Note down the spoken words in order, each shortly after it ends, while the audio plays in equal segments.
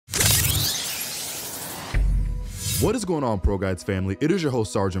What is going on, ProGuides family? It is your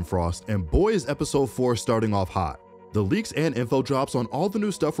host Sergeant Frost, and boy is episode 4 starting off hot. The leaks and info drops on all the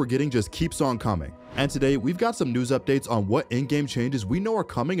new stuff we're getting just keeps on coming. And today we've got some news updates on what in-game changes we know are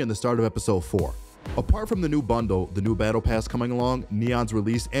coming in the start of episode 4. Apart from the new bundle, the new battle pass coming along, Neon's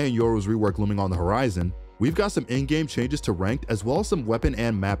release, and Yoru's rework looming on the horizon, we've got some in-game changes to ranked as well as some weapon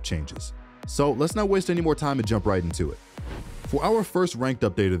and map changes. So let's not waste any more time and jump right into it. For our first ranked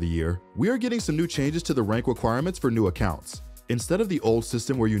update of the year, we are getting some new changes to the rank requirements for new accounts. Instead of the old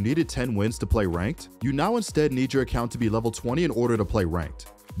system where you needed 10 wins to play ranked, you now instead need your account to be level 20 in order to play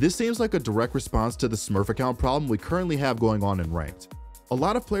ranked. This seems like a direct response to the Smurf account problem we currently have going on in ranked. A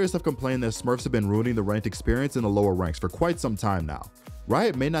lot of players have complained that Smurfs have been ruining the ranked experience in the lower ranks for quite some time now.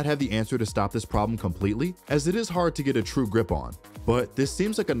 Riot may not have the answer to stop this problem completely, as it is hard to get a true grip on, but this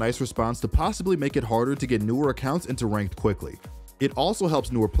seems like a nice response to possibly make it harder to get newer accounts into ranked quickly. It also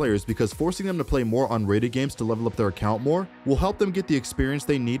helps newer players because forcing them to play more unrated games to level up their account more will help them get the experience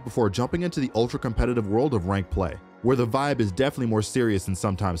they need before jumping into the ultra competitive world of ranked play, where the vibe is definitely more serious and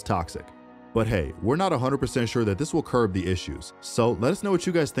sometimes toxic. But hey, we're not 100% sure that this will curb the issues, so let us know what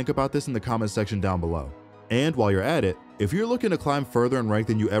you guys think about this in the comment section down below. And while you're at it, if you're looking to climb further in rank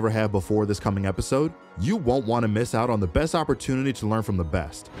than you ever have before this coming episode, you won't want to miss out on the best opportunity to learn from the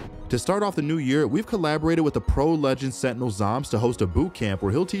best. To start off the new year, we've collaborated with the Pro Legend Sentinel Zombs to host a boot camp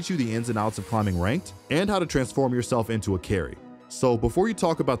where he'll teach you the ins and outs of climbing ranked and how to transform yourself into a carry. So before you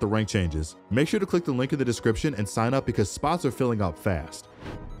talk about the rank changes, make sure to click the link in the description and sign up because spots are filling up fast.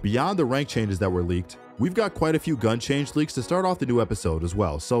 Beyond the rank changes that were leaked, we've got quite a few gun change leaks to start off the new episode as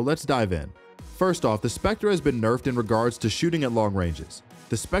well, so let's dive in. First off, the Spectre has been nerfed in regards to shooting at long ranges.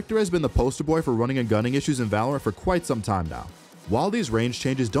 The Spectre has been the poster boy for running and gunning issues in Valorant for quite some time now. While these range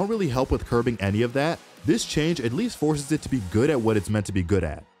changes don't really help with curbing any of that, this change at least forces it to be good at what it's meant to be good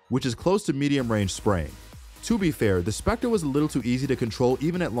at, which is close to medium range spraying. To be fair, the Spectre was a little too easy to control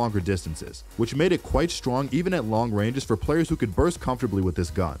even at longer distances, which made it quite strong even at long ranges for players who could burst comfortably with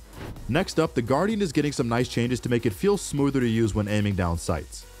this gun. Next up, the Guardian is getting some nice changes to make it feel smoother to use when aiming down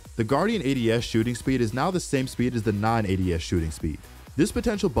sights. The Guardian ADS shooting speed is now the same speed as the non-ADS shooting speed. This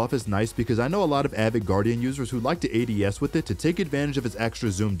potential buff is nice because I know a lot of avid Guardian users who like to ADS with it to take advantage of its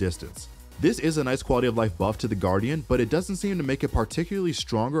extra zoom distance. This is a nice quality of life buff to the Guardian, but it doesn't seem to make it particularly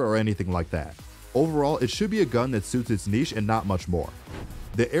stronger or anything like that. Overall, it should be a gun that suits its niche and not much more.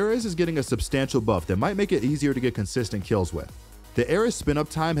 The Ares is getting a substantial buff that might make it easier to get consistent kills with. The Ares spin-up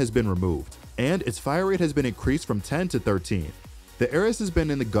time has been removed, and its fire rate has been increased from 10 to 13. The Ares has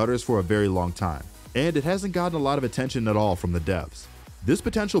been in the gutters for a very long time, and it hasn't gotten a lot of attention at all from the devs. This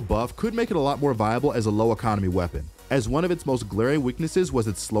potential buff could make it a lot more viable as a low economy weapon, as one of its most glaring weaknesses was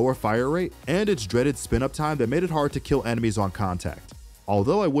its slower fire rate and its dreaded spin-up time that made it hard to kill enemies on contact.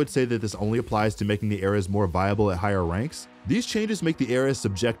 Although I would say that this only applies to making the Ares more viable at higher ranks, these changes make the Ares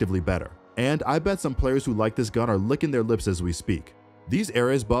subjectively better, and I bet some players who like this gun are licking their lips as we speak. These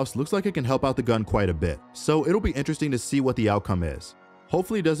Ares buffs looks like it can help out the gun quite a bit, so it'll be interesting to see what the outcome is.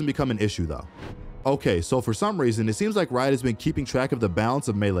 Hopefully it doesn't become an issue though. Okay, so for some reason it seems like Riot has been keeping track of the balance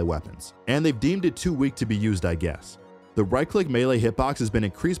of melee weapons, and they've deemed it too weak to be used, I guess. The right click melee hitbox has been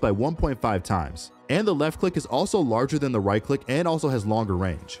increased by 1.5 times, and the left click is also larger than the right click and also has longer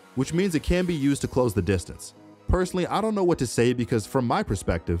range, which means it can be used to close the distance. Personally, I don't know what to say because from my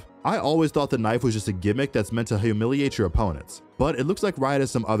perspective, I always thought the knife was just a gimmick that's meant to humiliate your opponents, but it looks like Riot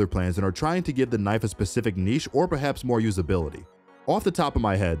has some other plans and are trying to give the knife a specific niche or perhaps more usability. Off the top of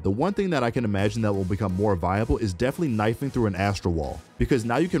my head, the one thing that I can imagine that will become more viable is definitely knifing through an astral wall, because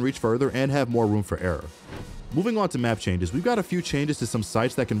now you can reach further and have more room for error. Moving on to map changes, we've got a few changes to some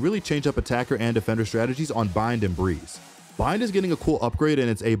sites that can really change up attacker and defender strategies on Bind and Breeze. Bind is getting a cool upgrade in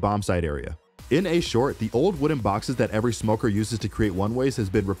its A bomb site area. In A short, the old wooden boxes that every smoker uses to create one-ways has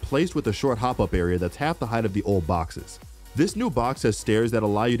been replaced with a short hop-up area that's half the height of the old boxes. This new box has stairs that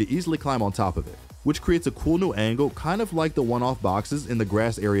allow you to easily climb on top of it, which creates a cool new angle kind of like the one-off boxes in the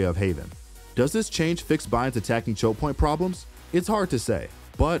grass area of Haven. Does this change fix Bind's attacking choke point problems? It's hard to say,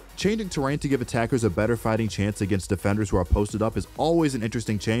 but changing terrain to give attackers a better fighting chance against defenders who are posted up is always an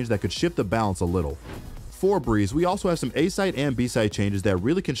interesting change that could shift the balance a little. For Breeze, we also have some A-site and B-site changes that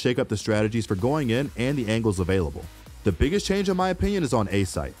really can shake up the strategies for going in and the angles available. The biggest change in my opinion is on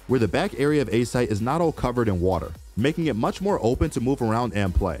A-site, where the back area of A-site is not all covered in water, making it much more open to move around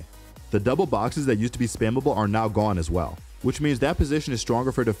and play. The double boxes that used to be spammable are now gone as well, which means that position is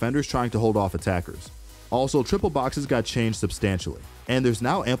stronger for defenders trying to hold off attackers. Also, triple boxes got changed substantially, and there's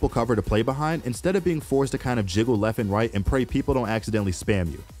now ample cover to play behind instead of being forced to kind of jiggle left and right and pray people don't accidentally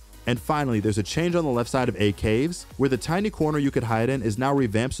spam you. And finally, there's a change on the left side of A caves, where the tiny corner you could hide in is now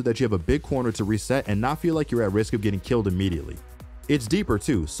revamped so that you have a big corner to reset and not feel like you're at risk of getting killed immediately. It's deeper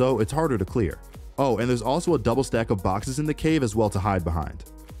too, so it's harder to clear. Oh, and there's also a double stack of boxes in the cave as well to hide behind.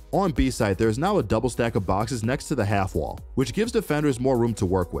 On B site, there is now a double stack of boxes next to the half wall, which gives defenders more room to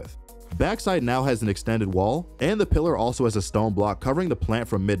work with. Backside now has an extended wall, and the pillar also has a stone block covering the plant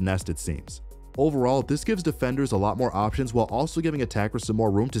from mid-nest it seems. Overall, this gives defenders a lot more options while also giving attackers some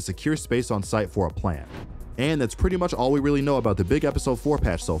more room to secure space on site for a plant. And that's pretty much all we really know about the big episode 4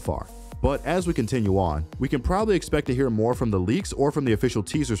 patch so far. But as we continue on, we can probably expect to hear more from the leaks or from the official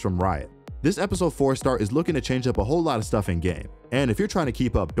teasers from Riot. This episode 4 start is looking to change up a whole lot of stuff in game. And if you're trying to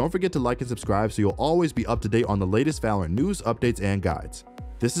keep up, don't forget to like and subscribe so you'll always be up to date on the latest Valorant news, updates, and guides.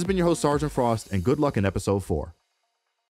 This has been your host Sergeant Frost, and good luck in episode 4.